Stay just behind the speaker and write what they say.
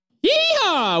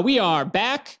We are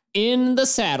back in the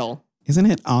saddle. Isn't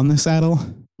it on the saddle?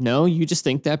 No, you just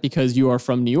think that because you are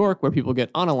from New York, where people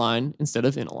get on a line instead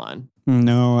of in a line.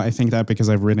 No, I think that because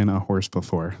I've ridden a horse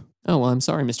before. Oh, well, I'm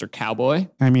sorry, Mr. Cowboy.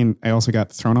 I mean, I also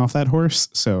got thrown off that horse,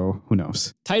 so who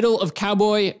knows? Title of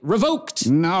Cowboy revoked.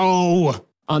 No!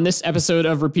 On this episode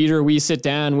of Repeater, we sit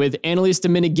down with Annalise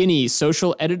Dominiguini,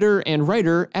 social editor and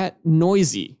writer at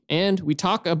Noisy, and we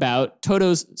talk about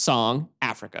Toto's song,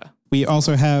 Africa. We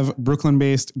also have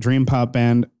Brooklyn-based dream pop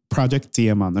band Project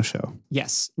DM on the show.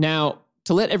 Yes. Now,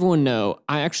 to let everyone know,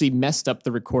 I actually messed up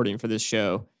the recording for this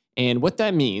show, and what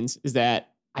that means is that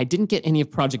I didn't get any of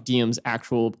Project DM's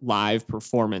actual live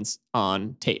performance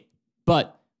on tape,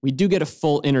 but we do get a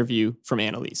full interview from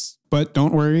Annalise. But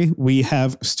don't worry, we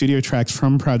have studio tracks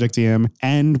from Project DM,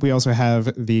 and we also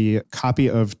have the copy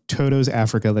of Toto's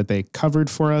Africa that they covered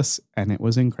for us, and it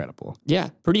was incredible. Yeah,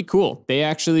 pretty cool. They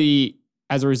actually,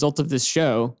 as a result of this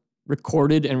show,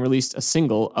 recorded and released a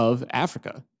single of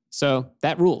Africa. So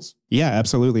that rules. Yeah,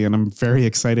 absolutely. And I'm very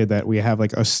excited that we have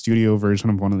like a studio version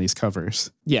of one of these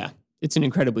covers. Yeah, it's an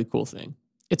incredibly cool thing.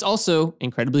 It's also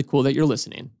incredibly cool that you're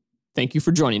listening. Thank you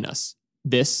for joining us.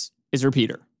 This is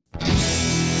Repeater.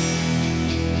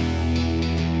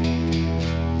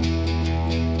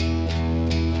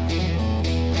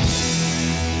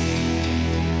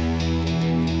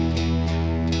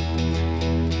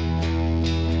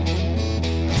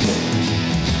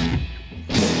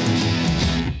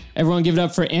 Everyone give it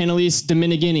up for Annalise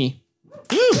Dominiguini.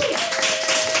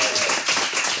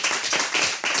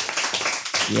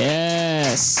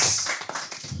 Yes.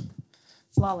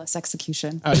 Flawless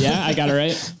execution. Oh, yeah? I got it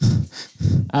right?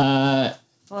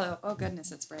 Hello. Oh,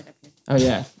 goodness. It's right up here. Oh,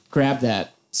 yeah. Grab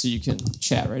that so you can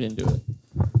chat right into it.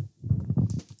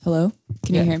 Hello?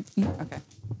 Can you Yeah. hear me? Okay.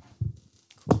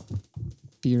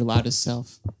 Be your loudest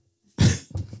self.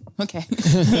 Okay.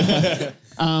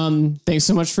 Thanks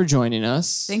so much for joining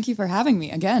us. Thank you for having me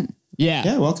again. Yeah.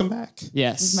 Yeah, welcome back.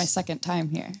 Yes. This is my second time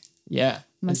here. Yeah.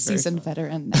 I'm a It's very seasoned fun.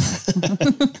 veteran now.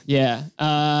 Yeah.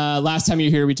 Last time you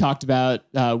were here, we talked about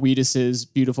Wheatus's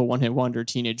beautiful one-hit wonder,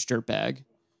 Teenage Dirtbag.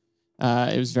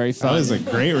 It was very fun. That was a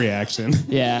great reaction.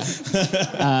 Yeah.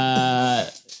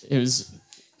 It was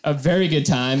a very good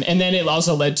time. And then it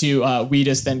also led to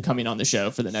Wheatus then coming on the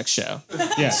show for the next show.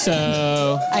 Yeah.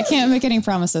 So I can't make any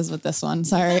promises with this one.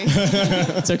 Sorry.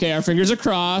 it's okay. Our fingers are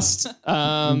crossed.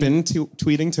 I've been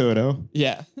tweeting Toto.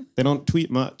 Yeah. They don't tweet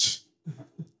much,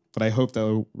 but I hope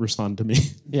they'll respond to me.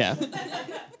 Yeah.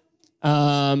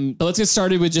 But let's get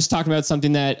started with just talking about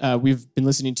something that we've been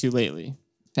listening to lately.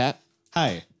 Pat?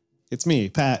 Hi, it's me,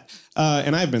 Pat,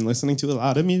 and I've been listening to a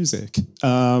lot of music.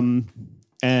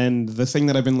 And the thing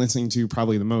that I've been listening to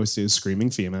probably the most is Screaming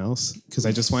Females, because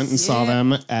I just went and saw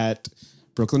them at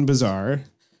Brooklyn Bazaar.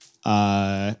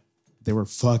 They were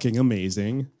fucking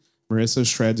amazing. Marissa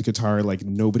shreds guitar like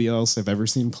nobody else I've ever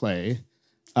seen play.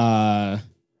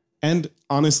 And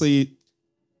honestly,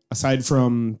 aside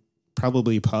from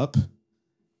probably Pup,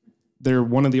 they're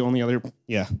one of the only other...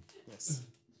 Yeah.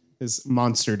 This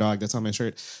monster dog that's on my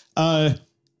shirt.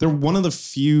 They're one of the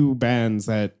few bands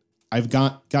that I've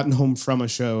gotten home from a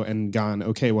show and gone,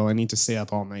 okay, well, I need to stay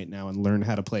up all night now and learn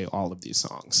how to play all of these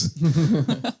songs.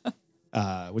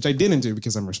 Which I didn't do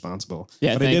because I'm responsible.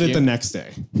 Yeah, but I did it the next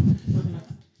day.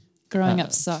 Growing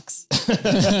up sucks.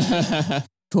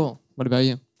 Cool. What about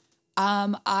you?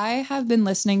 I have been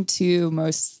listening to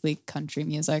mostly country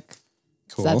music.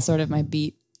 Cool. So that's sort of my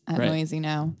beat at Right. Noisy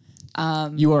now.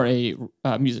 You are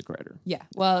a music writer. Yeah.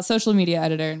 Well, social media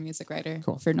editor and music writer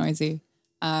Cool. for Noisy.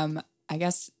 I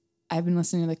guess I've been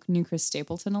listening to the new Chris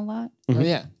Stapleton a lot. Oh,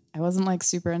 yeah. I wasn't like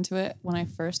super into it when I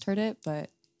first heard it, but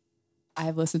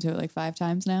I've listened to it like 5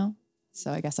 times now.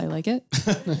 So I guess I like it.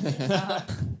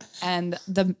 And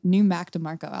the new Mac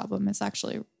DeMarco album is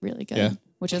actually really good, Yeah.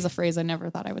 which is a phrase I never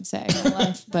thought I would say in my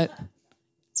life, but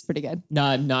it's pretty good.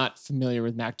 Not familiar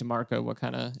with Mac DeMarco. What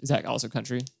kind of... Is that also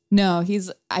country? No,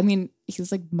 he's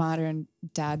like modern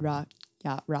dad rock,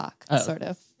 yacht rock, Oh. sort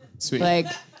of. Sweet. Like,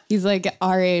 he's like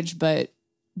our age, but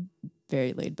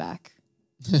very laid back.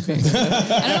 I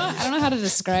don't know how to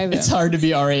describe it. It's hard to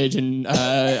be our age and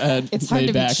It's hard laid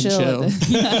to be back chill. and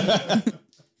chill.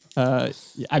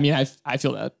 Yeah, I mean, I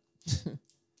feel that.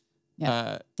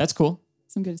 Yeah. That's cool.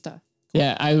 Some good stuff.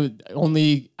 Yeah,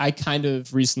 I kind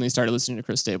of recently started listening to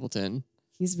Chris Stapleton.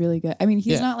 He's really good. I mean,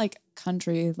 he's Yeah. not like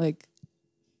country, like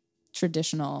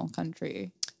traditional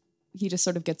country. He just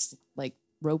sort of gets like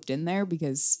roped in there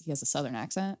because he has a Southern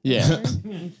accent. Yeah.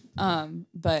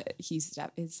 But his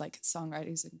like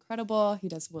songwriting is incredible. He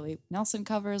does Willie Nelson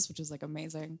covers, which is like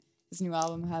amazing. His new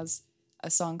album has a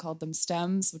song called Them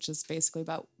Stems, which is basically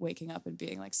about waking up and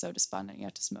being like so despondent you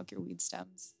have to smoke your weed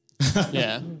stems.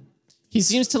 Yeah. He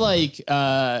seems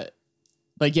to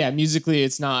musically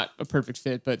it's not a perfect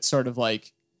fit, but sort of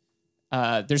like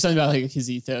there's something about like his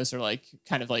ethos or like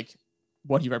kind of like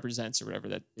what he represents or whatever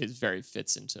that is very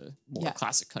fits into more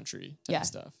classic country type of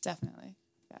stuff. Definitely.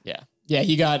 Yeah.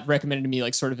 He got recommended to me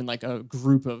like sort of in like a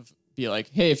group of be like,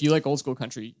 hey, if you like old school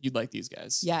country, you'd like these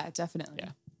guys. Yeah, definitely.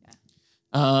 Yeah.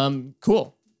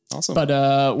 Cool. Awesome.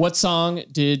 But what song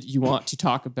did you want to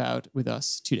talk about with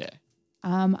us today?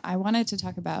 I wanted to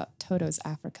talk about Toto's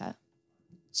Africa.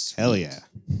 Hell yeah.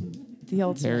 The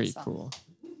ultimate Very song. cool.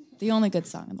 The only good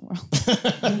song in the world.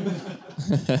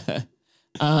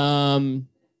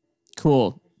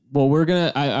 Cool. Well, we're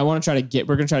gonna try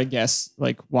to guess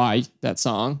like why that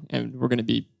song, and we're gonna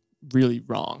be really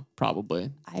wrong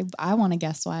probably. I want to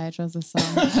guess why I chose this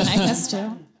song. And I guess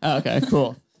too. Oh, okay,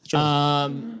 cool.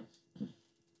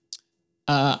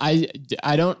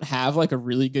 I don't have like a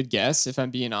really good guess if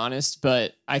I'm being honest,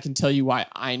 but I can tell you why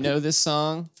I know this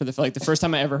song for the first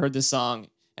time I ever heard this song,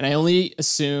 and I only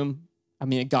assume. I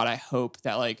mean, God, I hope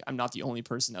that like I'm not the only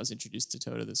person that was introduced to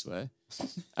Toto this way.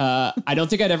 I don't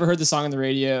think I'd ever heard the song on the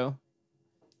radio,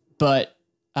 but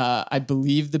I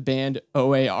believe the band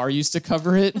OAR used to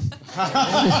cover it.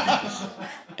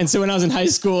 And so when I was in high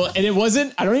school, and it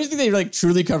wasn't, I don't even think they like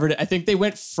truly covered it. I think they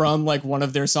went from like one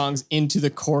of their songs into the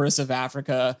chorus of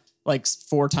Africa like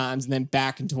 4 times and then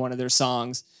back into one of their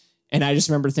songs. And I just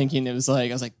remember thinking I was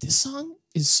like, this song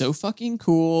is so fucking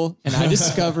cool. And I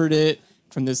discovered it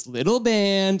from this little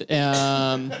band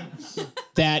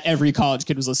that every college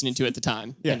kid was listening to at the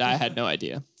time. Yeah. And I had no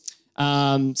idea.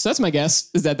 So that's my guess,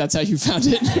 is that's how you found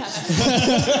it.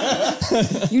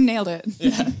 You nailed it.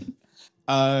 Yeah.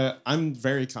 I'm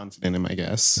very confident in my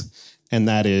guess, and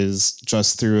that is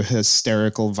just through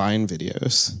hysterical Vine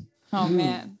videos. Oh,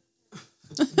 man.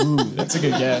 Ooh, that's a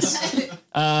good guess.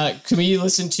 Can we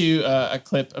listen to a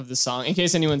clip of the song, in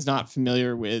case anyone's not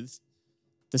familiar with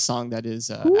the song that is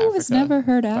Who Africa has never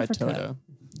heard by Africa? Toto?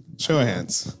 Show of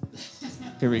hands.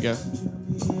 Here we go.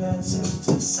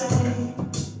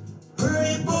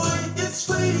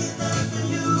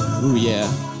 Ooh, yeah.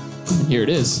 And here it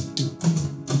is.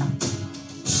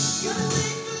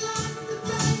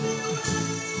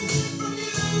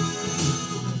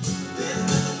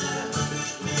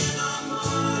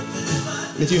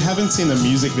 If you haven't seen the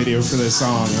music video for this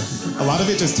song, a lot of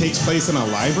it just takes place in a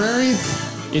library.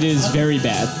 It is very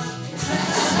bad.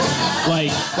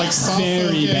 Like Soft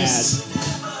very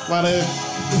focus, a lot of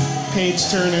page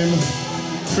turning.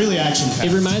 Really action packed.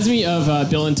 It reminds me of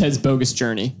Bill and Ted's Bogus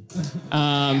Journey.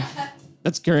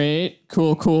 That's great.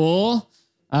 Cool.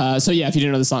 So yeah, if you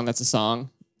didn't know the song, that's a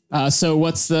song. So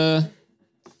what's the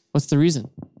reason?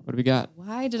 What do we got?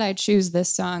 Why did I choose this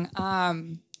song?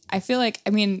 I feel like,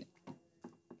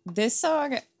 this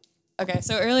song. Okay,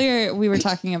 so earlier we were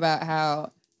talking about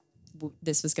how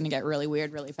this was going to get really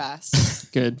weird really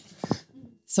fast. Good.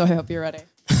 So I hope you're ready.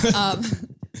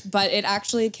 But it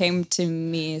actually came to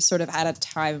me sort of at a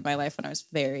time in my life when I was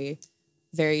very,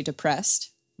 very depressed,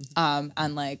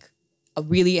 and like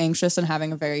really anxious and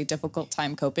having a very difficult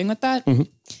time coping with that.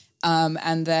 Mm-hmm.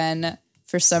 And then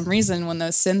for some reason, when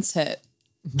those synths hit,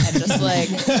 it just like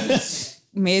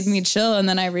made me chill. And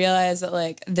then I realized that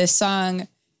like this song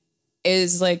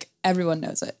is like everyone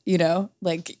knows it, you know,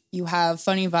 like you have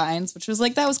Funny Vines, which was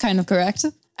like that was kind of correct.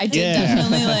 I did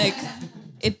definitely like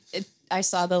it. I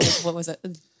saw the like, what was it,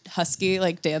 Husky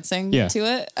like dancing to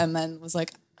it, and then was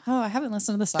like, oh, I haven't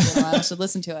listened to this song in a while. I should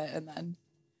listen to it, and then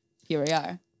here we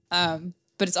are.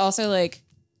 But it's also like,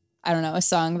 I don't know, a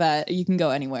song that you can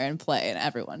go anywhere and play, and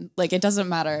everyone like it doesn't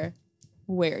matter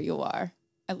where you are.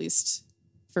 At least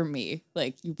for me,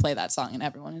 like you play that song and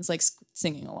everyone is like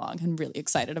singing along and really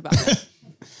excited about it.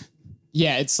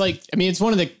 Yeah, it's like, it's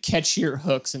one of the catchier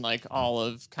hooks in like all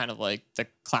of kind of like the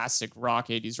classic rock,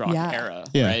 80s rock era,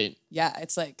 right? Yeah,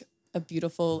 it's like a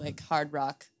beautiful like hard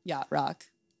rock, yacht rock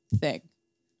thing.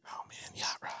 Oh man,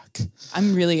 yacht rock.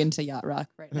 I'm really into yacht rock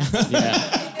right now.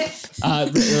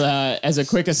 Yeah. As a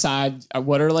quick aside,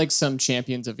 what are like some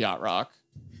champions of yacht rock?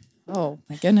 Oh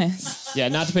my goodness. Yeah,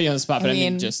 not to put you on the spot, but I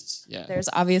mean just, yeah. There's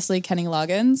obviously Kenny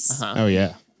Loggins. Uh-huh. Oh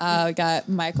yeah. We got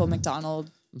Michael McDonald,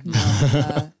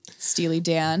 Steely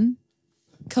Dan,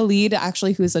 Khalid,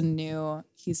 actually, he's a new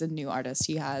artist.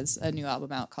 He has a new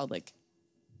album out called like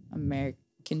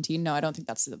American Teen. No, I don't think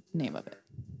that's the name of it.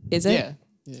 Is it?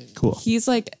 Yeah. Cool. He's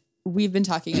like, we've been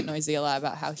talking at Noisy a lot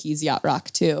about how he's yacht rock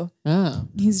too. Oh.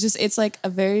 It's like a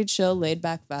very chill, laid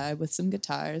back vibe with some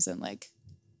guitars and like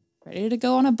ready to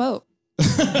go on a boat.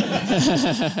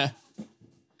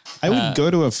 I would go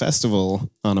to a festival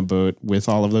on a boat with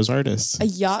all of those artists. A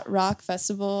yacht rock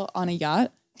festival on a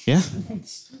yacht? Yeah.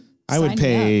 I would Sign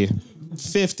pay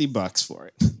 $50 for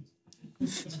it.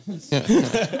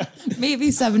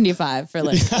 Maybe 75 for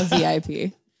like a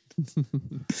VIP.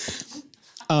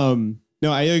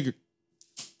 No, I agree.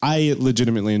 I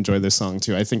legitimately enjoy this song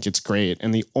too. I think it's great.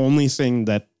 And the only thing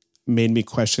that made me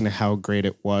question how great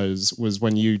it was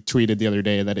when you tweeted the other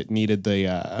day that it needed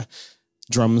the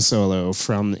drum solo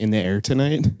from In the Air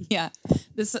Tonight. Yeah.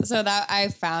 So that I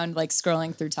found like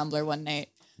scrolling through Tumblr one night.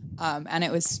 And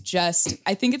it was just,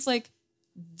 I think it's like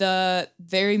the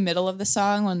very middle of the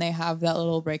song when they have that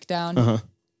little breakdown. Uh-huh.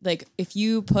 Like if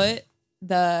you put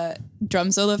the drum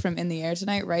solo from In the Air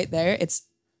Tonight right there, it's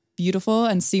beautiful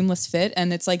and seamless fit.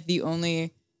 And it's like the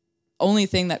only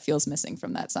thing that feels missing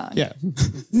from that song. Yeah.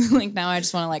 Like now I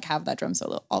just want to like have that drum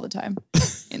solo all the time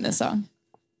in this song.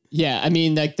 Yeah, I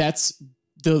mean, like that's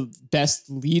the best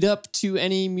lead up to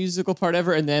any musical part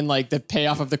ever, and then like the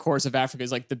payoff of the chorus of Africa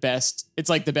is like the best. It's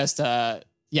like the best,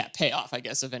 payoff, I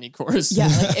guess, of any chorus. Yeah,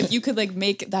 like if you could like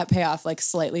make that payoff like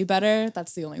slightly better,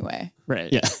 that's the only way.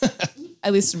 Right. Yeah.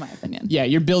 At least in my opinion. Yeah,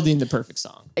 you're building the perfect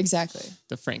song, Exactly.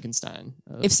 the Frankenstein.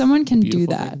 If someone can do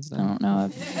beautiful that, I Frankenstein. don't know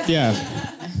if Yeah.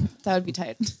 that would be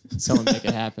tight. Someone make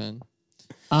it happen.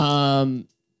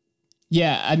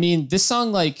 Yeah, I mean, this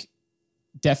song like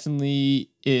definitely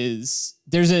is.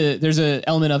 There's a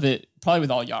element of it probably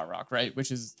with all yacht rock, right?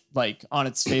 Which is like on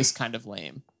its face kind of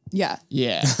lame. Yeah.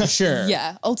 Yeah, for sure.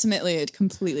 Yeah. Ultimately, it's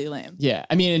completely lame. Yeah,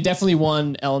 I mean, and definitely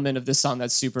one element of this song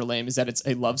that's super lame is that it's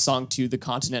a love song to the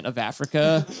continent of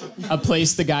Africa, a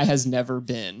place the guy has never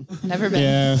been. Never been.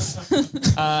 Yeah.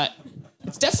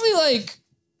 It's definitely like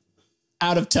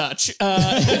out of touch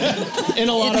in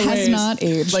a lot of ways. It has not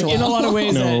aged Like well. in a lot of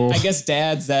ways, No. that I guess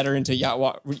dads that are into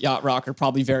yacht rock are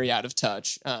probably very out of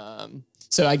touch.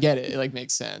 So I get it; it like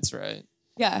makes sense, right?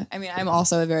 Yeah. I mean, I'm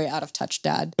also a very out of touch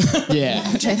dad,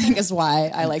 Yeah. which I think is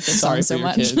why I like this Sorry song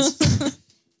for so your much. kids.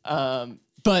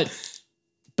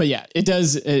 But yeah, it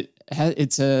does.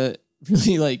 It's a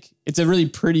really like it's a really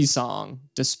pretty song,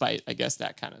 despite I guess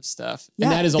that kind of stuff. Yeah.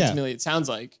 And that is Yeah. ultimately, it sounds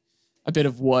like a bit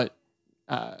of what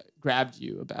grabbed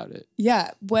you about it.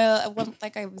 Yeah. Well,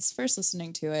 like I was first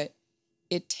listening to it,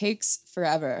 it takes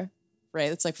forever,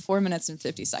 right? It's like 4 minutes and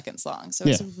 50 seconds long. So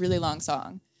it's a Yeah. really long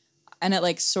song. And it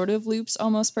like sort of loops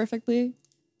almost perfectly.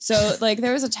 So like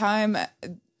there was a time,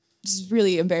 this is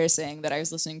really embarrassing, that I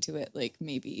was listening to it like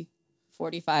maybe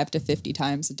 45 to 50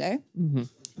 times a day.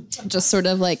 Just sort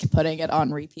of like putting it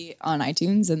on repeat on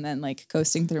iTunes and then like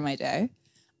coasting through my day.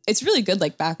 It's really good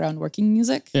like background working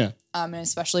music. Yeah. And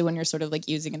especially when you're sort of like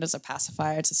using it as a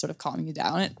pacifier to sort of calm you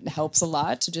down, it helps a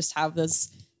lot to just have those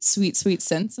sweet, sweet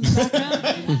synths in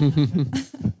the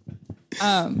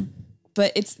background.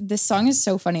 But this song is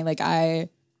so funny. Like I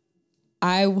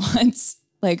once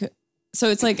like, so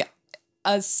it's like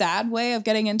a sad way of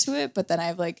getting into it, but then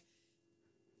I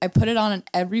put it on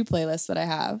every playlist that I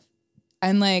have.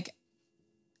 And like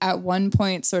at one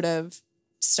point sort of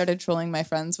started trolling my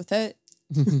friends with it.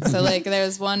 So like there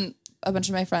was a bunch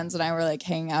of my friends and I were like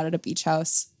hanging out at a beach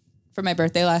house for my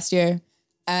birthday last year.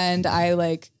 And I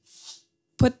like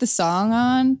put the song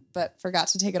on, but forgot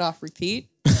to take it off repeat.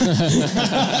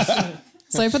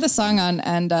 So I put the song on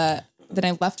and then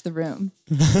I left the room.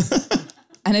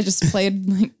 And it just played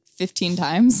like 15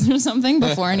 times or something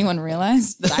before anyone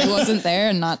realized that I wasn't there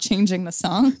and not changing the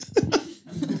song.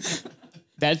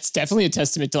 That's definitely a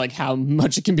testament to like how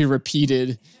much it can be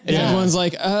repeated. And everyone's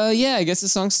like, yeah, I guess the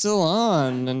song's still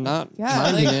on and not Yeah,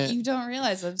 minding like it. you don't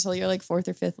realize it until you're like fourth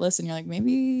or fifth listen. You're like,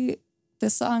 maybe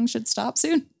this song should stop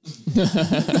soon.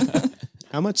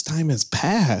 How much time has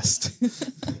passed?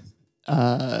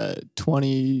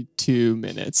 22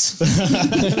 minutes.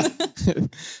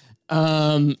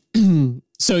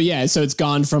 So it's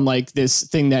gone from like this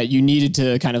thing that you needed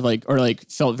to kind of like, or like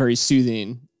felt very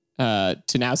soothing, to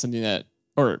now something that,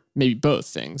 or maybe both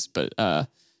things, but that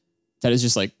is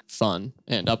just like fun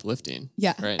and uplifting.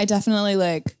 Yeah, Right. I definitely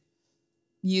like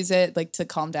use it like to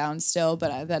calm down still,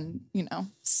 but I then,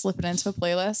 slip it into a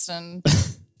playlist and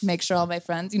make sure all my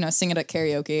friends, sing it at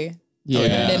karaoke. Yeah.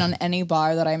 Put it in on any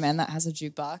bar that I'm in that has a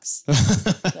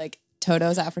jukebox. Like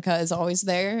Toto's Africa is always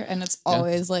there, and it's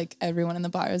always like everyone in the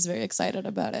bar is very excited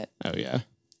about it. Oh, yeah.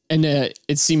 And it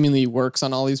seemingly works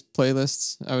on all these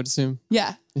playlists, I would assume.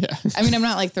 Yeah. Yeah. I mean, I'm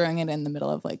not like throwing it in the middle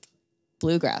of like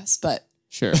bluegrass, but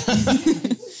Sure. it's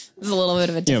a little bit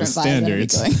of a different vibe than I'm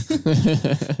standards.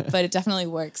 going. But it definitely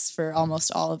works for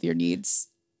almost all of your needs.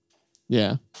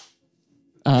 Yeah.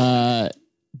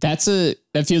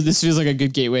 This feels like a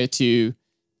good gateway to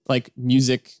like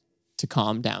music to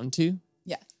calm down to.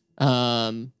 Yeah.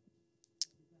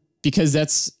 because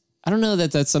I don't know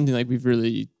that that's something like we've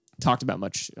really talked about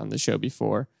much on the show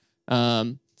before.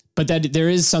 But that there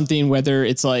is something, whether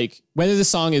the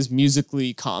song is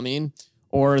musically calming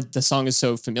or the song is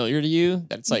so familiar to you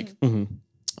that it's like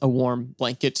a warm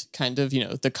blanket, kind of,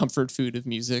 the comfort food of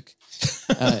music,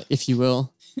 if you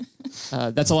will.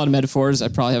 That's a lot of metaphors. I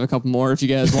probably have a couple more if you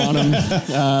guys want them.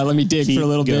 Let me dig for a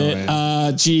little bit.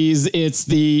 It's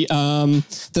the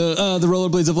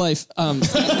rollerblades of life.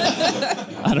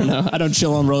 I don't know. I don't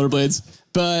chill on rollerblades,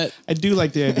 but I do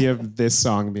like the idea of this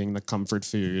song being the comfort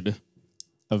food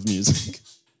of music.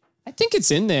 I think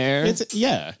it's in there.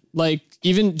 Yeah. Like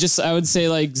even just, I would say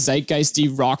like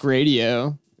zeitgeisty rock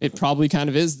radio. It probably kind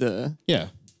of is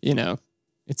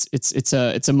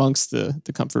it's amongst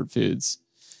the comfort foods.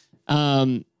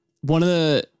 It's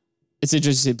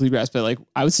interesting to say bluegrass, but like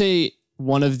I would say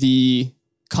one of the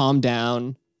calm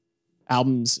down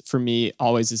albums for me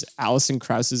always is Alison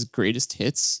Krauss's Greatest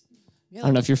Hits. Really? I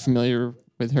don't know if you're familiar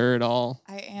with her at all.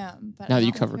 I am, but now that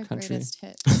you cover country. Greatest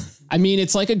Hits. I mean,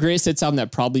 it's like a greatest hits album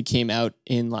that probably came out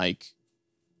in like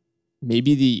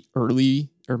maybe the early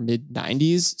or mid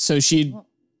 90s. So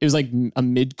it was like a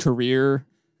mid-career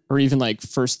or even like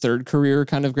first, third career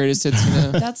kind of greatest hits.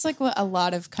 That's like what a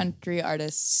lot of country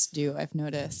artists do, I've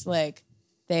noticed. Like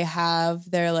they have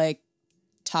their like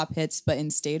top hits, but in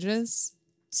stages.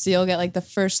 So you'll get like the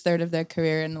first third of their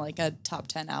career in like a top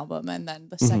 10 album, and then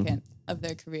the second of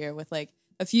their career with like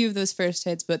a few of those first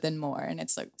hits, but then more. And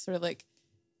it's like sort of like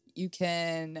you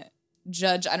can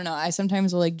judge. I don't know. I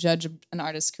sometimes will like judge an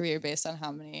artist's career based on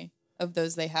how many of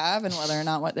those they have and whether or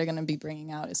not what they're going to be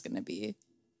bringing out is going to be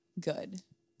good.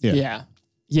 Yeah.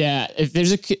 If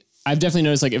there's I've definitely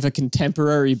noticed like if a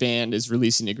contemporary band is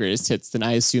releasing a greatest hits, then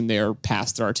I assume they are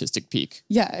past their artistic peak.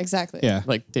 Yeah, exactly. Yeah.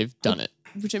 Like they've done it.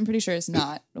 Which I'm pretty sure is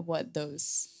not what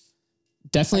those.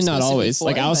 Definitely not always.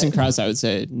 Like Alison Krauss, I would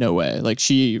say no way. Like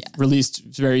she released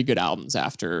very good albums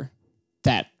after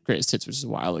that greatest hits, which is a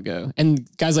while ago. And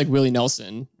guys like Willie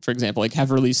Nelson, for example, like have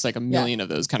released like a million of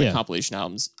those kind of compilation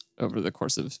albums over the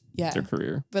course of their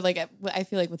career. But like, I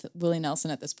feel like with Willie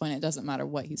Nelson at this point, it doesn't matter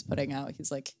what he's putting out.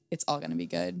 He's like, it's all going to be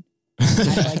good. Kind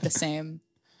of like the same,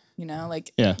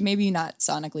 like maybe not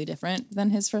sonically different than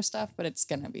his first stuff, but it's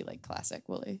going to be like classic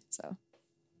Willie. So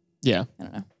yeah, I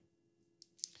don't know.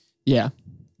 Yeah.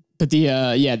 But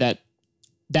that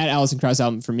Alison Krauss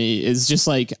album for me is just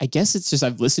like, I guess it's just,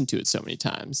 I've listened to it so many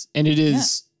times and it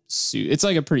is, it's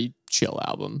like a pretty chill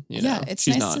album. It's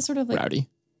She's nice not to sort of like rowdy.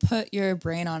 Put your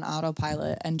brain on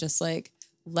autopilot and just like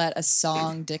let a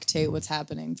song dictate what's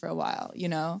happening for a while,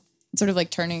 sort of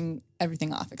like turning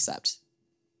everything off except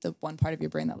the one part of your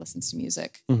brain that listens to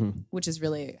music, which is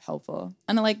really helpful.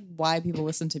 And I like why people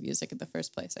listen to music in the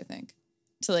first place, I think,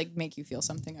 to like make you feel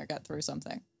something or get through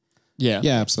something. Yeah,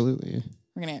 absolutely.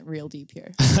 We're gonna get real deep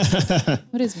here.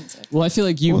 What is music? Well, I feel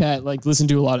like you had like listened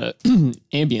to a lot of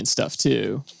ambient stuff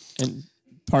too, and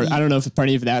I don't know if part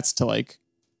of that's to like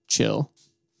chill.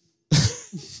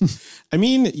 I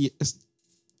mean,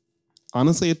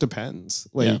 honestly, it depends.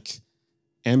 Like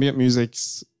ambient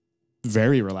music's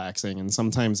very relaxing, and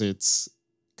sometimes it's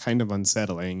kind of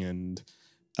unsettling. And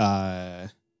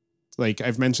like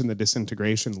I've mentioned the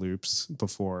disintegration loops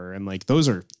before, and like those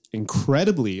are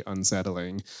incredibly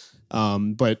unsettling.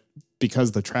 But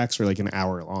because the tracks are like an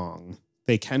hour long,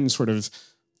 they can sort of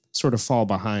fall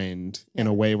behind in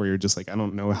a way where you're just like, I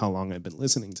don't know how long I've been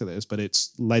listening to this, but it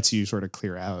lets you sort of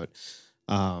clear out.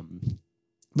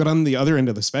 But on the other end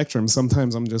of the spectrum,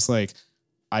 sometimes I'm just like,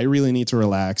 I really need to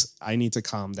relax. I need to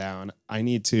calm down. I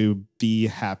need to be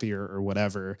happier or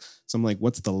whatever. So I'm like,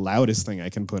 what's the loudest thing I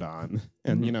can put on?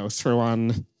 And, throw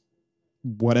on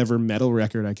whatever metal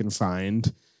record I can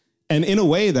find. And in a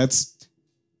way, that's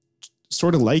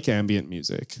sort of like ambient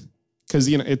music. Because,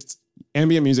 it's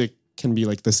ambient music can be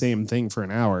like the same thing for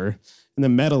an hour. And the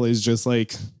metal is just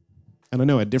like, I don't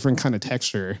know, a different kind of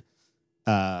texture.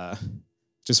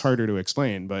 Just harder to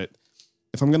explain. But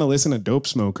if I'm going to listen to Dope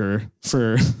Smoker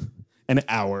for an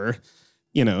hour,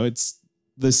 it's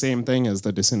the same thing as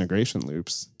the disintegration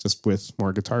loops, just with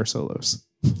more guitar solos.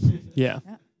 Yeah.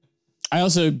 I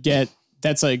also get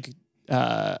that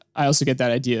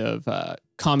idea of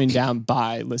calming down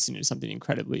by listening to something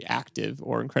incredibly active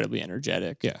or incredibly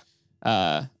energetic.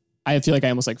 Yeah. I feel like I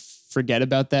almost like forget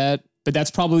about that, but that's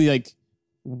probably like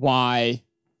why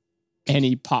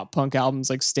any pop punk albums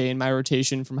like stay in my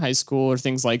rotation from high school or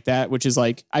things like that, which is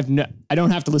like, I don't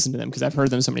have to listen to them because I've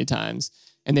heard them so many times,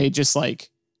 and they just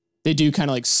like, they do kind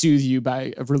of like soothe you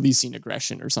by releasing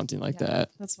aggression or something like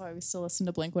that. That's why we still listen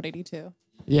to Blink-182.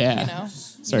 Yeah. You know?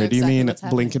 Sorry, know do you exactly mean what's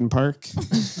happening. Blinken Park?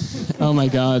 Oh my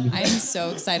God. I am so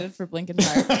excited for Blinken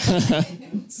Park.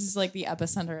 This is like the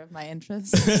epicenter of my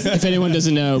interest. If anyone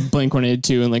doesn't know,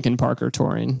 Blink-182 and Linkin Park are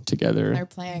touring together. They're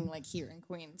playing like here in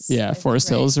Queens. Yeah, I think, Forest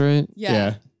right? Hills, right? Yeah.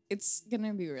 Yeah. It's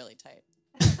gonna be really tight.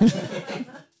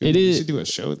 It We is. should do a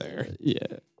show there. Yeah.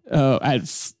 Oh,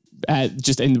 at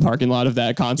just in the parking lot of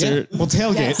that concert. We'll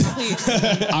tailgate. Yes,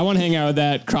 please. I want to hang out with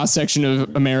that cross section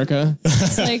of America.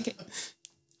 It's like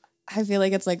I feel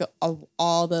like it's like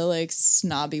all the like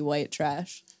snobby white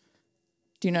trash.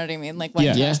 Do you know what I mean? Like white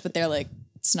Yeah. trash, Yeah. but they're like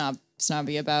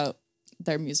snobby about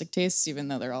their music tastes, even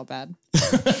though they're all bad.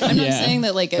 I'm not Yeah. saying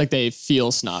that like, Like they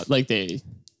feel snob. Like they.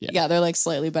 yeah, they're like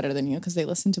slightly better than you because they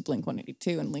listen to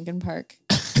Blink-182 and Linkin Park.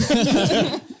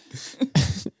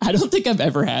 I don't think I've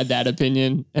ever had that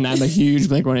opinion, and I'm a huge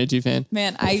Blink-182 fan.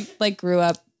 Man, I like grew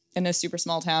up in a super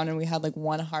small town and we had like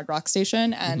one hard rock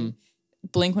station and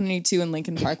Blink-182 and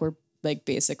Linkin Park were like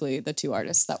basically the two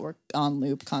artists that were on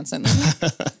loop constantly.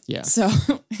 Yeah. So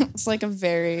it's like a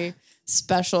very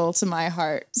special to my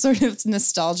heart sort of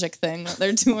nostalgic thing that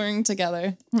they're touring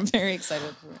together. I'm very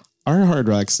excited for it. Our hard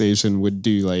rock station would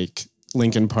do like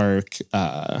Linkin Park,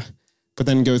 but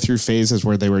then go through phases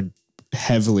where they were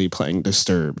heavily playing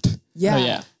Disturbed. Yeah. Oh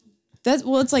yeah. That's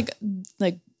well, it's like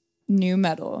new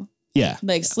metal, Yeah.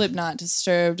 like Slipknot,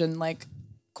 Disturbed, and like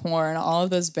Korn, all of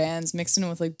those bands mixed in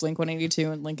with like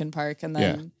Blink-182 and Linkin Park, and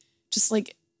then just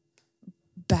like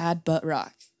bad butt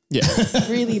rock, Yeah.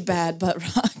 really bad butt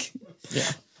rock.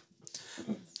 Yeah.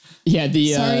 Yeah.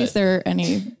 The Sorry if there are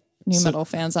any new metal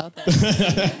fans out there.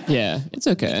 yeah, it's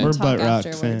okay. We're Talk butt rock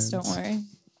afterwards, fans. don't worry.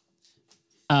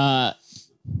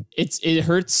 It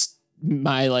hurts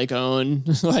my like own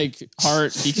like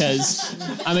heart because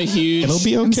I'm a huge. It'll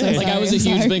be I'm so okay. Like I was a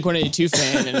Sorry, I'm huge sorry. Blink-182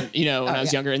 fan, and you know when I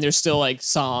was yeah. younger, and there's still like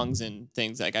songs and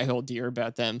things like I hold dear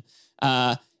about them.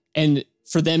 And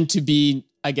for them to be,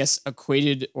 I guess,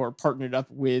 equated or partnered up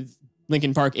with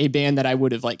Linkin Park, a band that I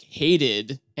would have like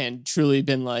hated and truly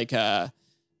been like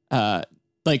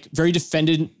very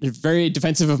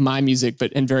defensive of my music,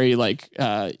 but and very like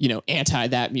anti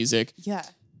that music. Yeah.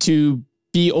 To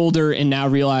be older and now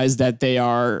realize that they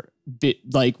are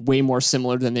like way more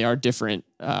similar than they are different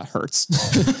hurts.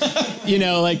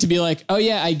 Like to be like, oh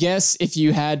yeah, I guess if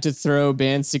you had to throw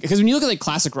bands together, because when you look at like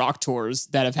classic rock tours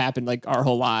that have happened like our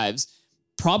whole lives,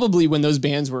 probably when those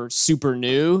bands were super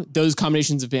new, those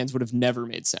combinations of bands would have never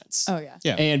made sense. Oh yeah.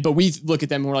 Yeah. But we look at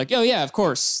them and we're like, oh yeah, of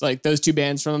course. Like those two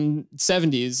bands from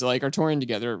 70s like are touring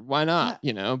together. Why not?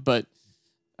 But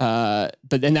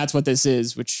then that's what this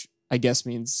is, which I guess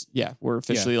means, we're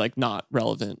officially like not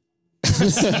relevant.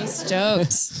 So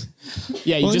stoked.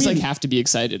 Yeah. You Well, I just mean- like have to be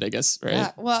excited, I guess. Right.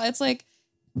 Yeah. Well, it's like,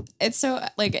 it's so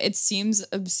like, it seems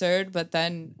absurd, but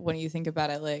then when you think about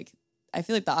it, like, I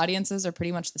feel like the audiences are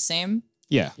pretty much the same.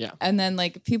 Yeah. And then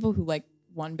like people who like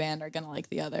one band are going to like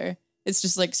the other. It's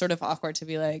just like sort of awkward to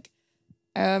be like,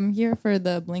 I'm here for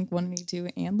the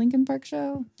Blink-182 and Linkin Park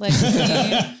show. Like,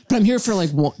 But I'm here for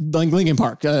like Linkin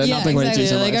Park, not Blink-182 exactly.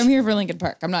 so Like much. I'm here for Linkin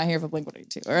Park. I'm not here for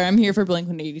Blink-182. Or I'm here for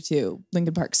Blink-182.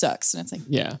 Linkin Park sucks. And it's like,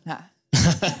 Yeah. nah,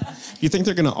 You think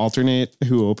they're going to alternate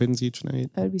who opens each night?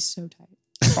 that would be so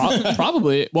tight.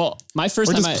 Probably. Well, my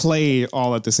first Or time just play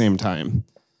all at the same time?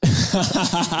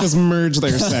 Just merge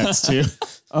their sets too.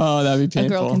 oh, that'd be A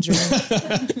girl painful.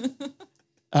 can dream.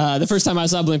 The first time I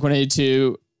saw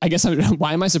Blink-182, I guess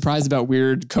why am I surprised about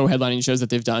weird co-headlining shows that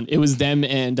they've done? It was them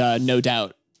and No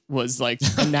Doubt was like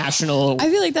a national. I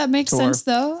feel like that makes Tour. sense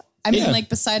though. I mean, Yeah. like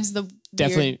besides the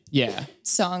Definitely, weird yeah.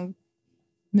 song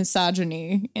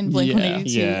misogyny in Blink-182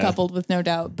 Yeah. coupled with No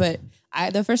Doubt, but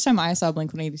the first time I saw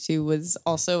Blink-182 was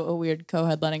also a weird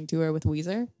co-headlining tour with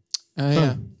Weezer.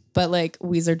 Yeah. But like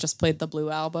Weezer just played the Blue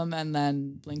album and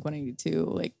then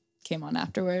Blink-182 like came on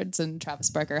afterwards and Travis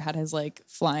Barker had his like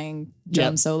flying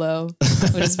drum Yep. solo,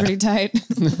 which is pretty tight.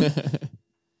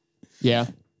 Yeah.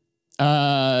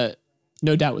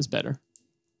 No Doubt was better.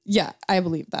 Yeah, I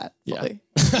believe that Yeah. fully.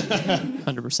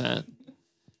 100%.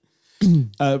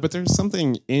 But there's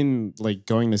something in like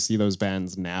going to see those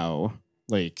bands now,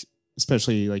 like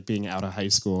especially like being out of high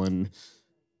school and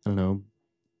I don't know,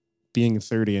 being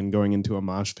 30 and going into a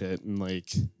mosh pit and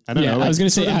like I don't know. I Like, was going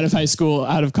to say sort out of high school,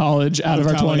 out of college, out of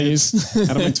our college, 20s.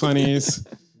 out of my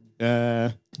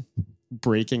 20s,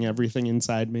 breaking everything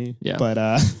inside me. Yeah.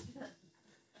 But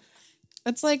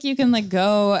It's like you can like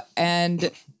go and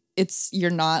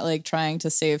you're not like trying to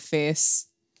save face.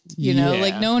 You know,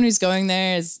 like Yeah. no one who's going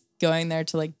there is going there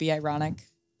to like be ironic.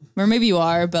 Or maybe you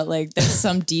are, but like there's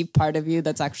some deep part of you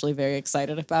that's actually very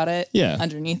excited about it. Yeah.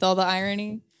 Underneath all the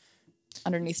irony.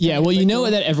 Underneath. Yeah, being well, you like, know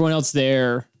cool. that everyone else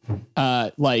there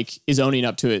like is owning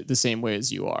up to it the same way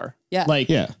as you are. Yeah. Like,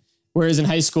 Yeah. whereas in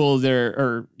high school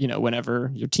or,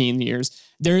 whenever your teen years,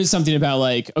 there is something about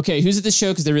like, okay, who's at this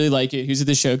show because they really like it? Who's at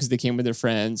this show because they came with their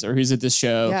friends? Or who's at this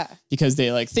show because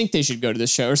they like think they should go to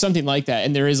this show or something like that.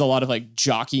 And there is a lot of like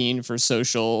jockeying for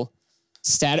social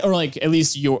status, or like at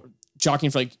least you're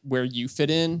jockeying for like where you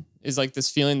fit in is like this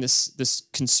feeling, this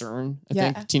concern I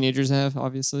think teenagers have,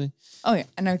 obviously. Oh yeah.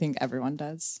 And I think everyone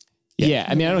does. Yeah.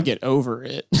 I mean, I don't get over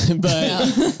it,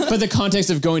 but the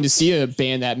context of going to see a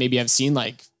band that maybe I've seen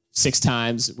like 6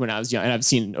 times when I was young and I've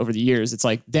seen over the years, it's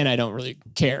like, then I don't really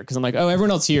care. Cause I'm like, oh,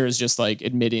 everyone else here is just like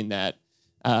admitting that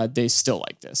they still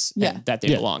like this and that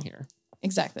they belong here.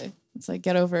 Exactly. It's like,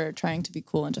 get over trying to be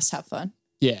cool and just have fun.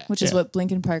 Yeah. Which is what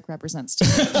Blinken Park represents to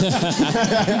me.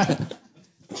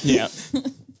 Yeah.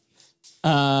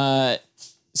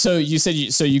 So you said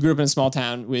you grew up in a small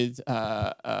town with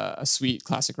a sweet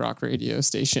classic rock radio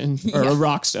station or a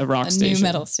rock station, new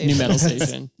metal station. New metal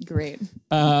station. Great.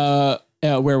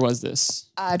 Where was this?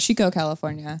 Chico,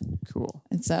 California. Cool.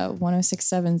 It's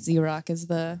 106.7 Z-Rock is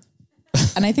the,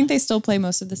 and I think they still play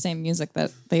most of the same music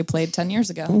that they played 10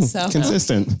 years ago. Ooh, so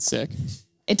consistent. Sick.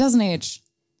 It doesn't age.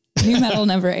 New metal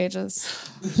never ages.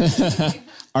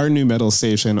 Our new metal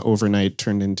station overnight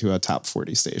turned into a top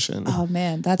 40 station. Oh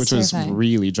man, that's which terrifying. was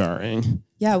really jarring.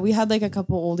 Yeah, we had like a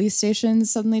couple oldie stations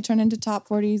suddenly turn into top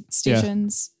 40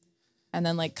 stations. And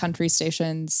then like country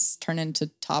stations turn into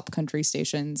top country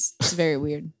stations. It's very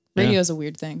weird. Radio is a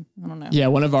weird thing. I don't know. Yeah,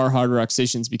 one of our hard rock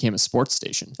stations became a sports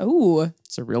station. Oh,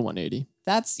 It's a real 180.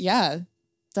 that's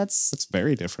That's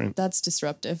very different. that's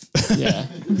disruptive. Yeah.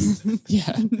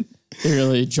 Yeah. They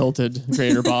really jolted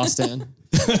Greater Boston.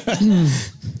 The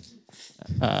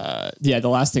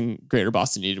last thing Greater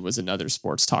Boston needed was another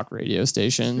sports talk radio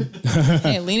station.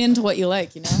 Hey, lean into what you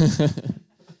like, you know?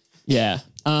 Yeah.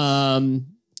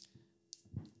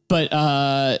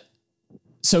 But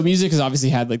so music has obviously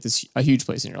had like a huge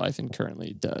place in your life and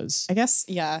currently does. I guess,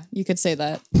 yeah, you could say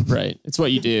that. Right. It's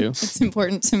what you do. It's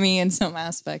important to me in some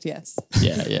aspect, yes.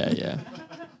 Yeah.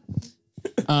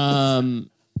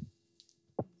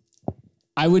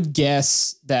 I would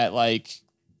guess that like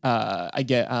I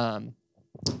get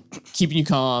keeping you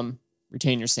calm,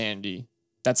 retain your sanity.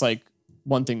 That's like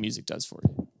one thing music does for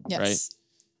you. Yes.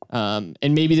 Right.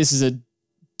 And maybe this is a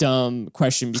dumb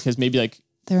question because maybe like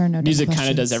There are no music dumb kind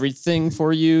of does questions. everything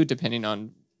for you depending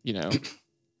on,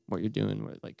 what you're doing,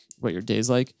 what your day's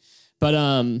like. But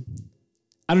I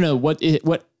don't know what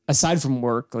aside from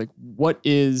work, like what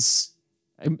is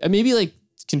maybe like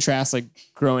contrast like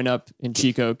growing up in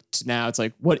Chico to now, it's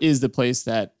like what is the place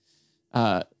that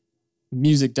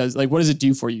music does, like what does it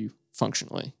do for you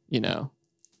functionally,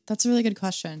 That's a really good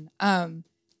question.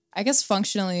 I guess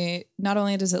functionally, not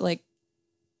only does it like,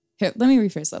 here, let me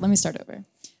rephrase that. Let me start over.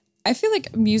 I feel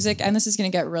like music, and this is going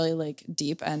to get really like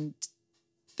deep and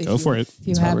Go for it. If you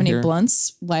That's why have we're any here.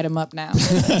 blunts, light them up now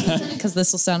because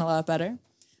this will sound a lot better.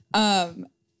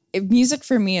 Music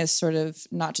for me is sort of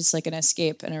not just like an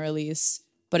escape and a release,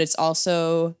 but it's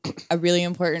also a really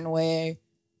important way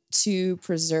to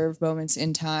preserve moments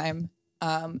in time.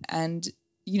 And,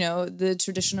 the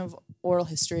tradition of oral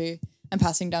history and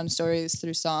passing down stories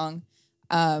through song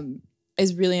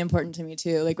is really important to me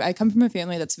too. Like I come from a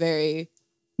family that's very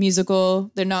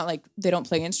musical. They're not like, they don't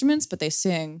play instruments, but they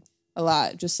sing a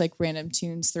lot, just like random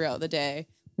tunes throughout the day.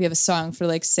 We have a song for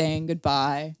like saying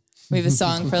goodbye. We have a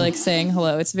song for like saying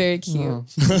hello. It's very cute.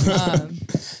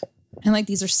 And like,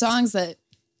 these are songs that,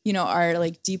 are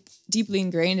like deeply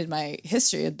ingrained in my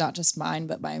history, not just mine,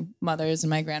 but my mother's and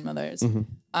my grandmother's.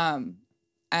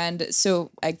 And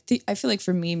so I feel like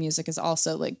for me, music is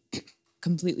also like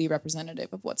completely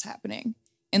representative of what's happening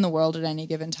in the world at any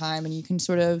given time. And you can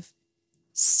sort of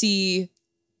see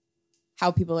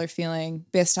how people are feeling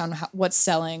based on what's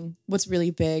selling, what's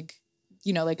really big.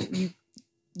 Like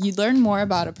you learn more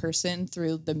about a person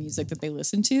through the music that they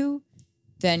listen to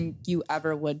than you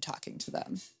ever would talking to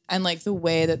them. And like the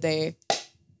way that they,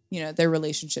 their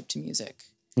relationship to music.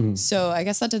 So I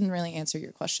guess that didn't really answer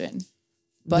your question.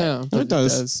 But no, but it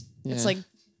does. Yeah. it's like,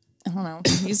 I don't know,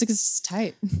 music is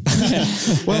tight.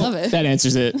 Well, I love it. that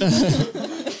answers it.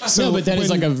 So but that is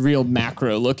when- like a real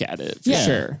macro look at it for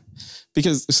sure.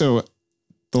 Because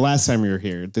the last time we were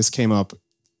here, this came up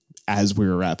as we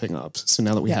were wrapping up. So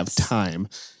now that we have Yes. time,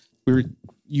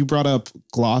 you brought up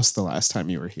Gloss the last time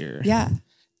you were here. Yeah.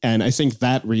 And I think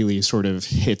that really sort of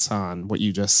hits on what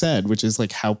you just said, which is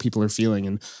like how people are feeling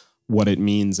and what it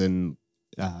means and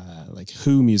like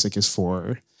who music is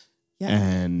for. Yeah.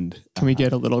 And Can we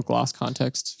get a little Gloss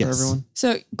context for Yes. everyone?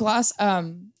 So Gloss,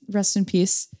 rest in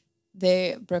peace.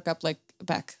 They broke up like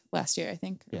back last year, I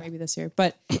think, or Yeah. maybe this year.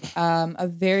 But a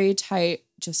very tight,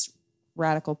 just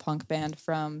radical punk band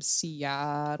from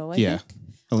Seattle, I think.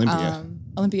 Olympia.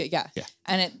 Olympia, yeah. Yeah.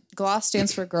 And GLOSS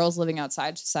stands for Girls Living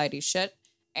Outside Society Shit.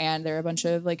 And there are a bunch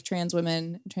of like trans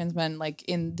women, trans men like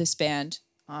in this band.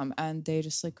 And they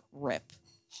just like rip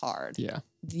hard. Yeah.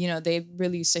 You know, they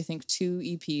released, I think, 2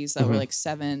 EPs that were like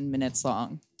 7 minutes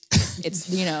long. It's,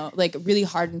 you know, like really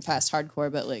hard and fast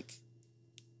hardcore, but like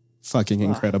Fucking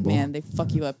incredible. Man, they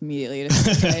fuck you up immediately.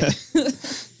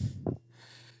 Right?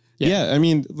 Yeah, I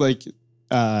mean, like,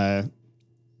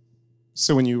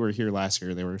 so when you were here last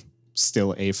year, they were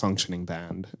still a functioning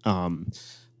band.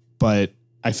 But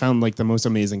I found like the most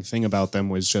amazing thing about them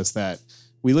was just that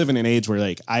we live in an age where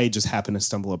like I just happen to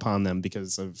stumble upon them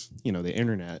because of, you know, the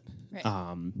internet.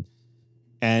 Right.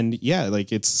 And yeah,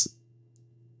 like it's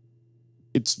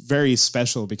very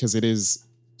special because it is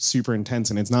super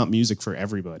intense and it's not music for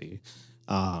everybody.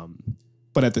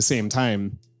 But at the same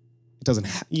time, it doesn't,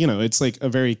 you know, it's like a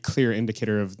very clear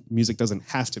indicator of music doesn't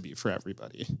have to be for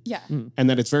everybody. Yeah. And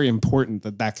that it's very important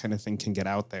that that kind of thing can get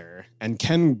out there and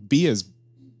can be as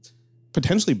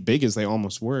potentially big as they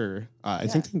almost were. I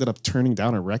think they ended up turning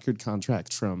down a record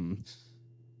contract from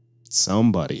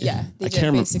somebody. Yeah, they I did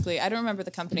can't basically. I don't remember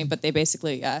the company, but they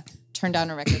basically turned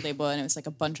down a record label, and it was like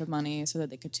a bunch of money so that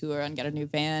they could tour and get a new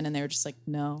van. And they were just like,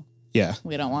 no, Yeah.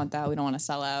 we don't want that. We don't want to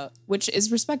sell out, which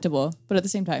is respectable. But at the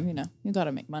same time, you know, you got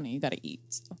to make money. You got to eat.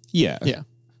 So. Yeah. Yeah.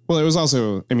 Well, it was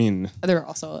also, I mean, There are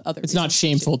also other. It's not reasons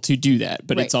shameful to do that,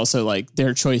 but Right. it's also like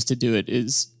their choice to do it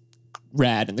is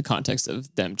rad in the context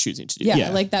of them choosing to do Yeah, it.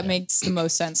 Yeah. like that makes the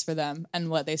most sense for them and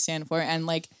what they stand for. And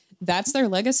like that's their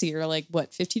legacy, or like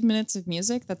what, 15 minutes of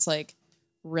music that's like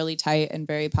really tight and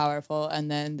very powerful.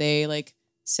 And then they like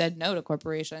said no to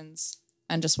corporations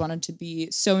and just wanted to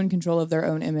be so in control of their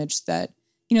own image that,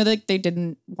 you know, like they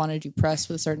didn't want to do press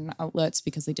with certain outlets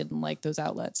because they didn't like those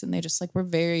outlets. And they just like were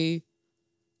very,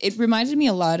 it reminded me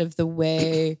a lot of the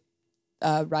way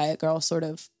Riot Girl sort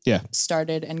of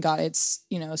started and got its,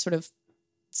 you know, sort of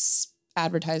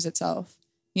advertise itself,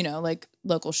 you know, like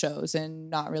local shows and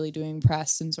not really doing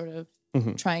press and sort of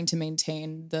trying to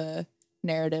maintain the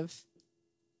narrative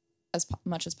as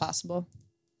much as possible.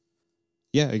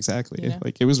 yeah, exactly. You know?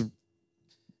 Like it was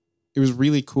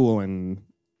really cool and,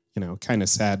 you know, kind of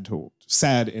sad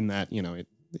in that, you know, it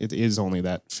is only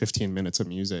that 15 minutes of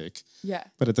music. Yeah.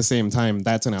 But at the same time,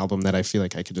 that's an album that I feel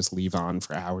like I could just leave on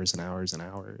for hours and hours and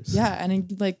hours. Yeah. And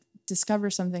it, like discover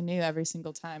something new every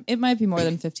single time. It might be more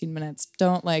than 15 minutes.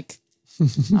 Don't like,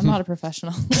 I'm not a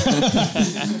professional,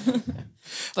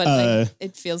 but like,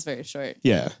 it feels very short.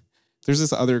 Yeah. There's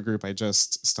this other group I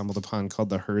just stumbled upon called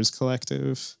the Hers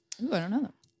Collective. Ooh, I don't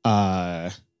know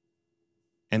them.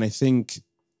 And I think,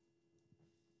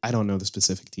 I don't know the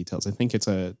specific details. I think it's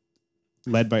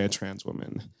led by a trans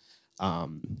woman.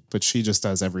 But she just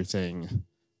does everything,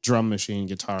 drum machine,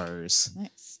 guitars.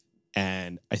 Nice.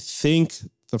 And I think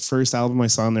the first album I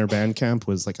saw on their Bandcamp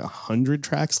was like 100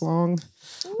 tracks long.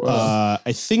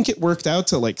 I think it worked out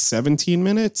to like 17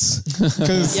 minutes.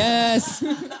 Yes.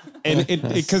 And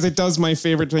because it does my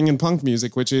favorite thing in punk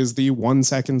music, which is the 1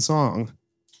 second song.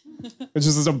 Which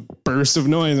is just a burst of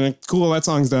noise. And like, cool, that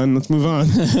song's done. Let's move on.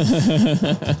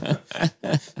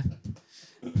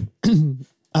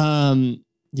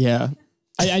 Yeah.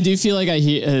 I do feel like I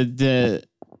hear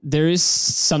there is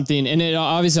something, and it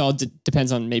obviously all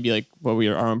depends on maybe like what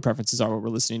our own preferences are, what we're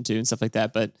listening to and stuff like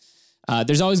that. But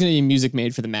there's always going to be music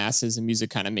made for the masses and music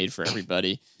kind of made for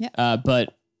everybody. Yeah.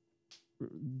 But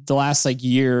the last like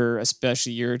year,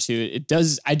 especially year or two,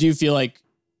 I do feel like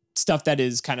stuff that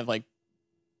is kind of like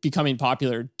becoming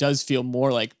popular does feel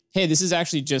more like, hey, this is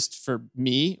actually just for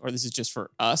me, or this is just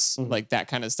for us. Mm-hmm. Like that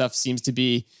kind of stuff seems to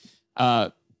be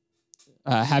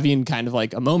having kind of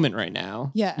like a moment right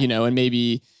now. Yeah. You know, and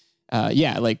maybe,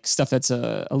 like stuff that's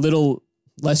a little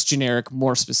less generic,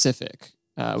 more specific,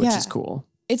 which is cool.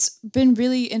 It's been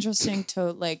really interesting to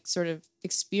like sort of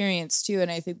experience too. And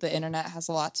I think the internet has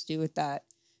a lot to do with that,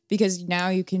 because now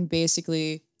you can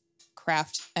basically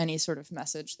craft any sort of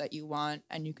message that you want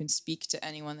and you can speak to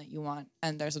anyone that you want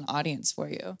and there's an audience for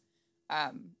you.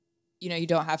 You know, you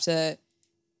don't have to,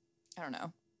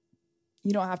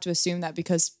 you don't have to assume that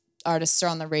because artists are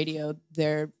on the radio,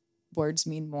 their words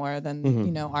mean more than,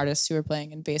 you know, artists who are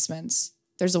playing in basements.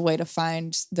 There's a way to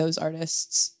find those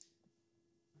artists,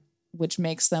 which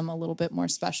makes them a little bit more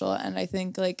special. And I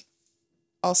think like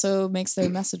also makes their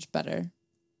message better.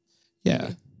 Yeah.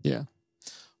 Maybe. Yeah.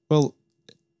 Well,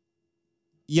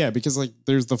 yeah, because like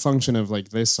there's the function of like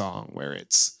this song where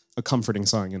it's a comforting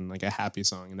song and like a happy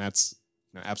song. And that's,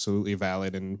 you know, absolutely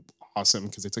valid and awesome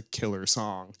because it's a killer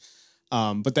song.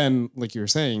 But then like you were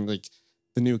saying, like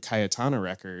the new Cayetana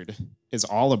record is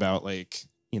all about like,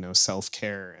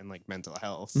 self-care and like mental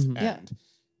health. Mhm. And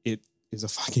it is a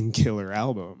fucking killer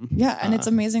album. Yeah, and it's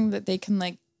amazing that they can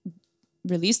like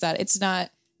release that. It's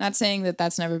not saying that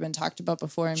that's never been talked about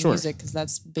before in Sure. music, because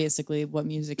that's basically what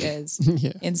music is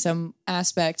Yeah. in some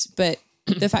aspect. But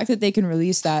the fact that they can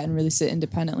release that and release it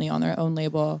independently on their own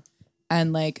label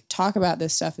and like talk about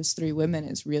this stuff as three women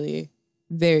is really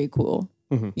very cool.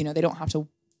 Mhm. They don't have to.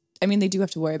 I mean, they do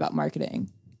have to worry about marketing,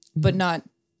 but not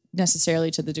necessarily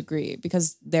to the degree,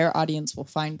 because their audience will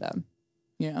find them.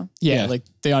 Yeah, like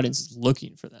the audience is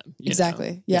looking for them. you know?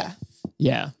 Exactly. Yeah.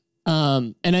 Yeah.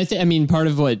 And I mean, part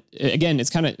of what, again,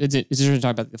 it's interesting to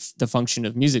talk about the function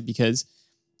of music, because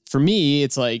for me,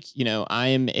 it's like, I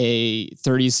am a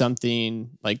 30-something,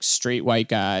 like straight white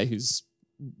guy who's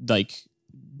like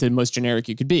the most generic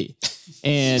you could be.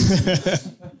 And,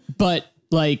 but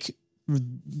like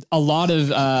a lot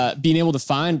of being able to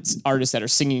find artists that are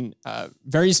singing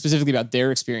very specifically about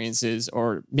their experiences,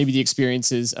 or maybe the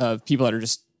experiences of people that are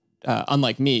just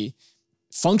unlike me,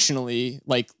 functionally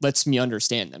like lets me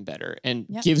understand them better and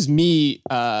gives me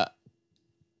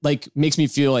like makes me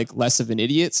feel like less of an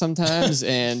idiot sometimes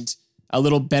and a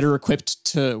little better equipped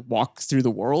to walk through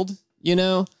the world,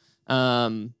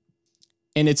 and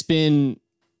it's been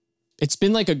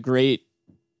like a great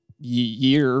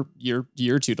year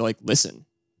or two to like listen.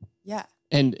 Yeah.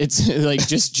 And it's like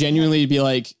just genuinely be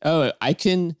like, oh, I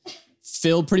can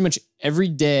fill pretty much every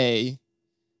day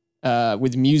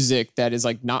with music that is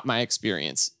like not my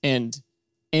experience, and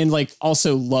like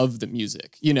also love the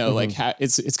music, like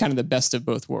it's kind of the best of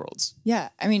both worlds. Yeah.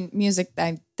 I mean, music,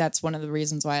 that's one of the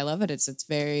reasons why I love it. It's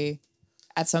very,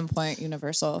 at some point,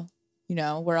 universal.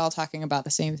 We're all talking about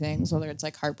the same things, whether it's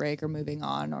like heartbreak or moving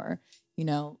on or,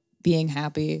 being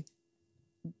happy.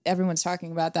 Everyone's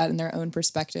talking about that in their own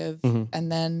perspective,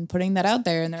 and then putting that out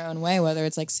there in their own way, whether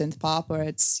it's like synth pop or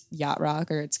it's yacht rock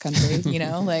or it's country,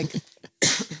 like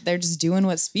they're just doing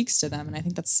what speaks to them. And I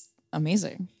think that's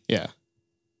amazing. Yeah.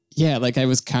 Yeah. Like I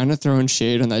was kind of throwing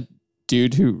shade on that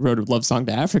dude who wrote a love song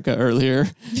to Africa earlier,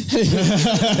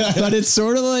 but it's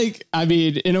sort of like, I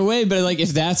mean, in a way, but like, if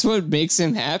that's what makes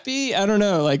him happy, I don't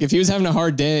know. Like if he was having a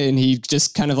hard day and he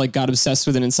just kind of like got obsessed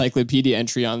with an encyclopedia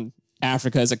entry on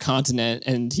Africa as a continent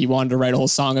and he wanted to write a whole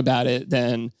song about it,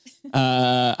 then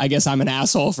I guess I'm an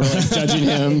asshole for like judging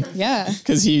him. Yeah.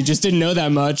 Cause he just didn't know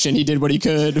that much and he did what he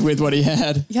could with what he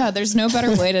had. Yeah. There's no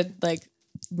better way to like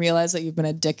realize that you've been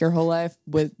a dick your whole life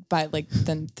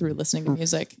than through listening to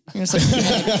music. You're just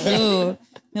like, ooh.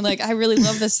 And like, I really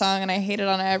love this song and I hated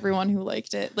on everyone who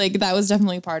liked it. Like that was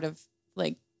definitely part of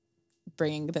like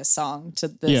bringing this song to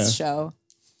this show,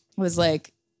 was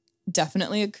like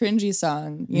definitely a cringy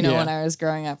song, when I was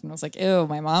growing up, and I was like, ew,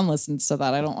 my mom listens to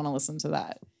that. I don't want to listen to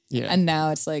that. Yeah. And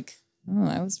now it's like, oh,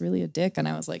 I was really a dick. And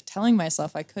I was like telling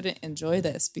myself I couldn't enjoy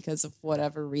this because of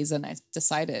whatever reason I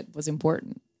decided was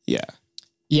important. Yeah.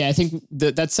 Yeah, I think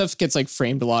that stuff gets like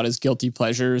framed a lot as guilty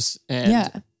pleasures, and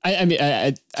I mean,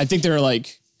 I think there are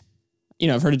like,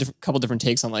 I've heard a couple different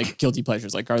takes on like guilty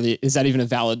pleasures. Like, is that even a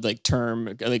valid like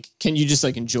term? Like, can you just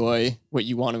like enjoy what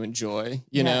you want to enjoy?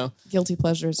 You know, guilty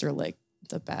pleasures are like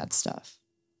the bad stuff,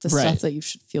 the stuff that you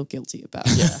should feel guilty about.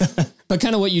 Yeah, but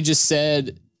kind of what you just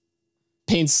said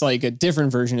paints like a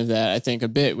different version of that, I think, a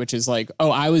bit, which is like,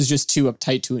 oh, I was just too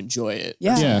uptight to enjoy it,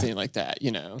 or something like that.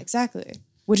 Exactly.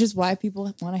 Which is why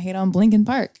people want to hate on Linkin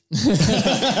Park.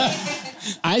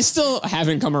 I still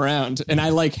haven't come around, and I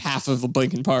like half of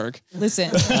Linkin Park.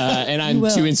 Listen, and I'm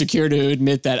too insecure to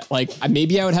admit that. Like,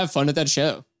 maybe I would have fun at that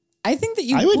show. I think that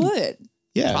you would.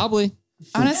 Yeah, probably.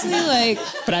 Honestly, like,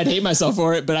 but I'd hate myself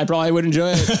for it. But I probably would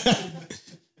enjoy it.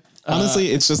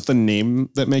 Honestly, it's just the name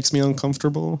that makes me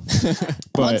uncomfortable.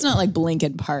 Well, it's not like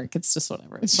Linkin Park. It's just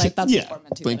whatever. It's like that's the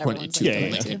format too.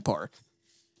 Blink-182, Linkin Park.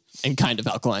 And kind of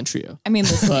Alkaline Trio. I mean,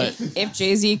 listen, if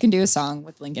Jay-Z can do a song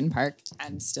with Linkin Park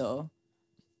and still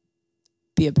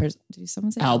be a person, did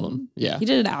someone say album? Yeah, he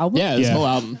did an album. Yeah, this whole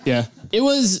album. Yeah, it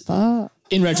was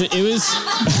in retro. It was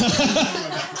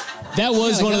that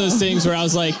was one of those things where I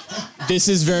was like, "This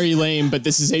is very lame, but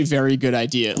this is a very good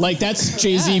idea." Like that's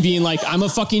Jay-Z being like, "I'm a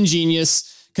fucking genius."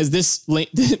 Because this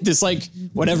like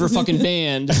whatever fucking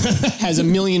band has a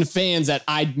million fans that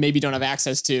I maybe don't have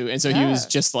access to, and so he was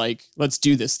just like, "Let's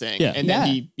do this thing," and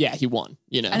then he won,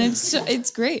 and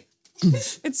it's great.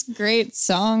 It's a great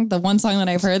song. The one song that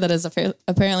I've heard that is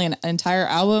apparently an entire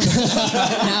album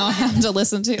now I have to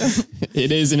listen to.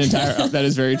 It is an entire album. That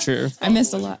is very true. I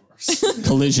missed a lot.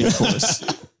 Collision Course.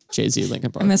 Jay-Z,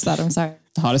 Linkin Park. I missed that. I'm sorry.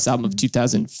 The hottest album of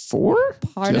 2004?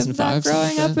 Part of that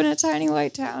growing up in a tiny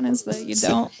white town is that you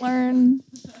don't learn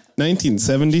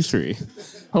 1973.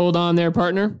 Hold on there,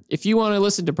 partner. If you want to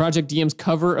listen to Project DM's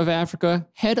cover of Africa,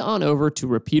 head on over to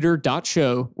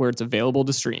repeater.show where it's available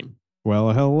to stream.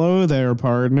 Well, hello there,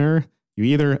 partner. You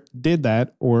either did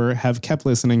that or have kept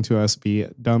listening to us be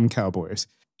dumb cowboys.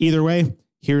 Either way,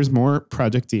 here's more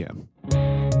Project DM.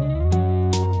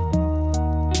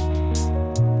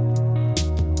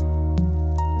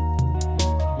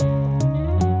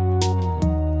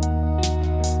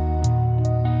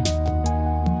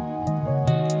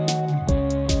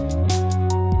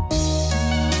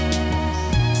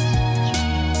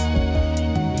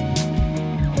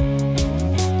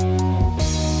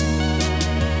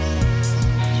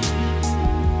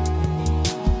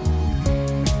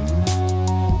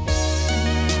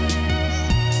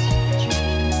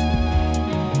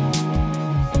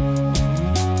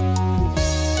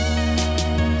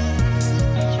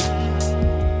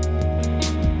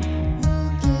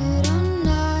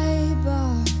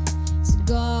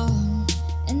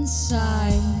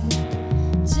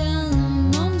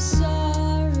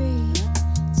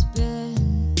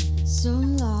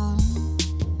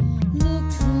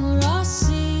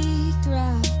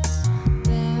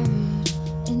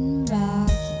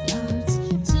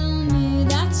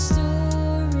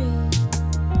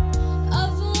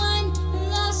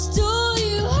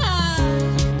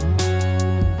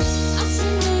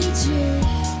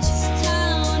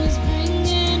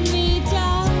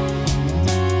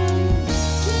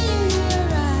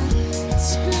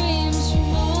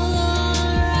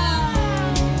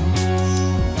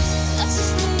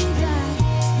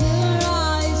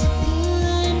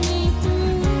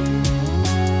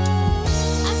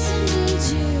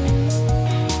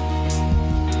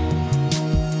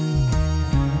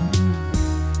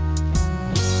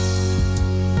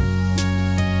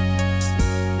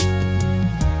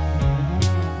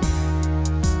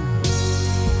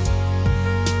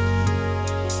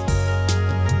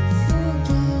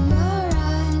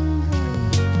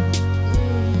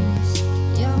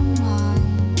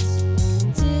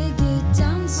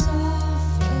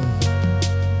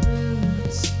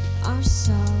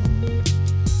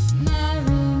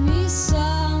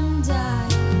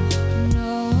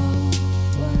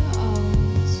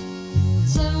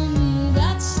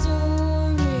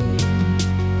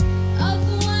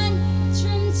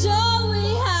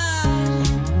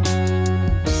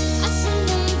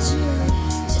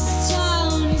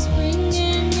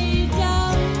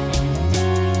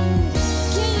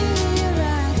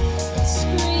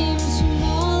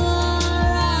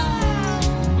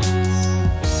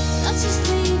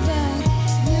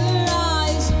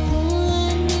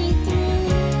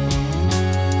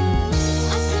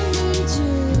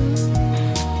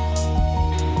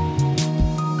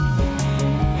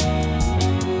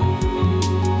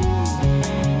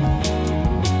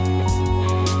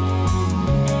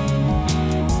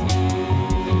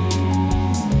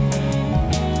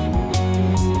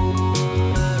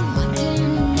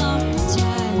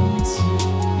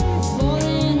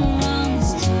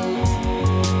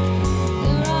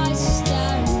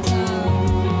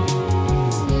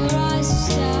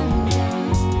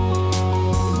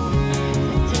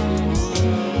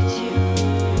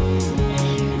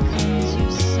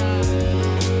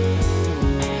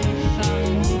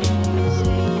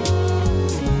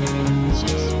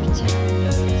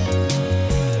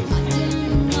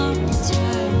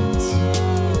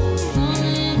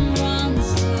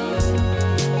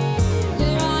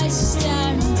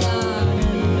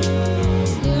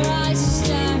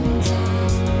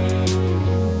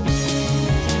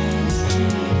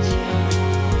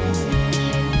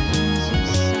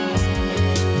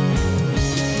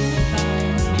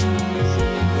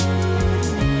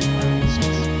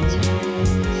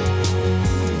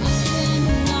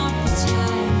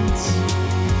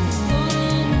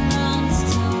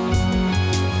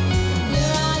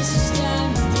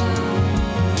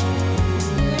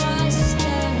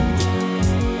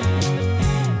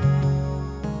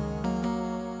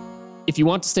 If you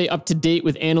want to stay up to date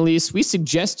with Annalise, we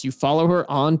suggest you follow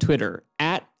her on Twitter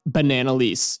at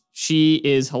Bananalise. She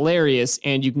is hilarious,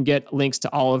 and you can get links to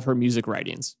all of her music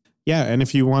writings. Yeah, and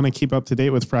if you want to keep up to date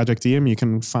with Project DM, you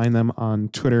can find them on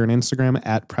Twitter and Instagram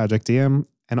at Project DM,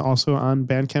 and also on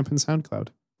Bandcamp and SoundCloud.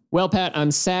 Well, Pat,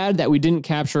 I'm sad that we didn't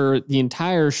capture the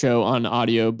entire show on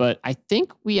audio, but I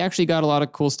think we actually got a lot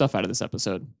of cool stuff out of this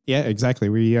episode. Yeah, exactly.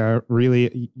 We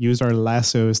really used our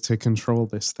lassos to control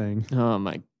this thing. Oh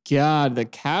my God, the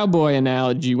cowboy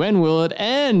analogy. When will it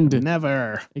end?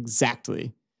 Never.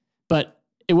 Exactly. But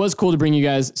it was cool to bring you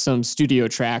guys some studio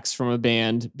tracks from a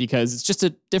band because it's just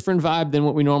a different vibe than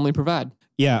what we normally provide.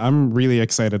 Yeah, I'm really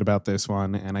excited about this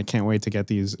one, and I can't wait to get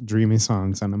these dreamy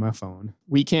songs onto my phone.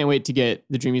 We can't wait to get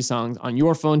the Dreamy songs on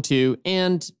your phone too,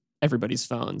 and everybody's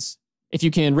phones. If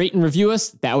you can rate and review us,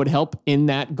 that would help in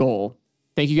that goal.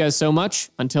 Thank you guys so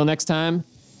much. Until next time,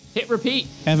 hit repeat.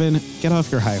 Evan, get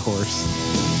off your high horse.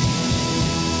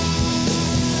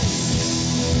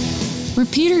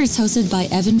 Repeater is hosted by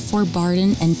Evan Ford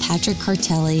Barden and Patrick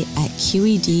Cartelli at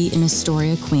QED in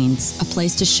Astoria, Queens, a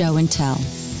place to show and tell.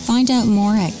 Find out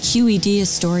more at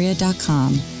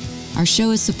QEDAstoria.com. Our show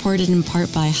is supported in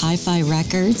part by Hi-Fi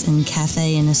Records and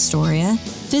Cafe in Astoria.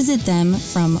 Visit them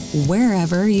from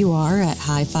wherever you are at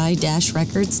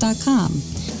hi-fi-records.com.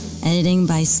 Editing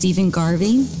by Stephen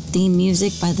Garvey. Theme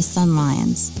music by the Sun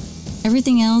Lions.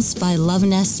 Everything else by Love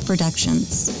Nest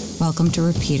Productions. Welcome to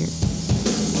Repeater.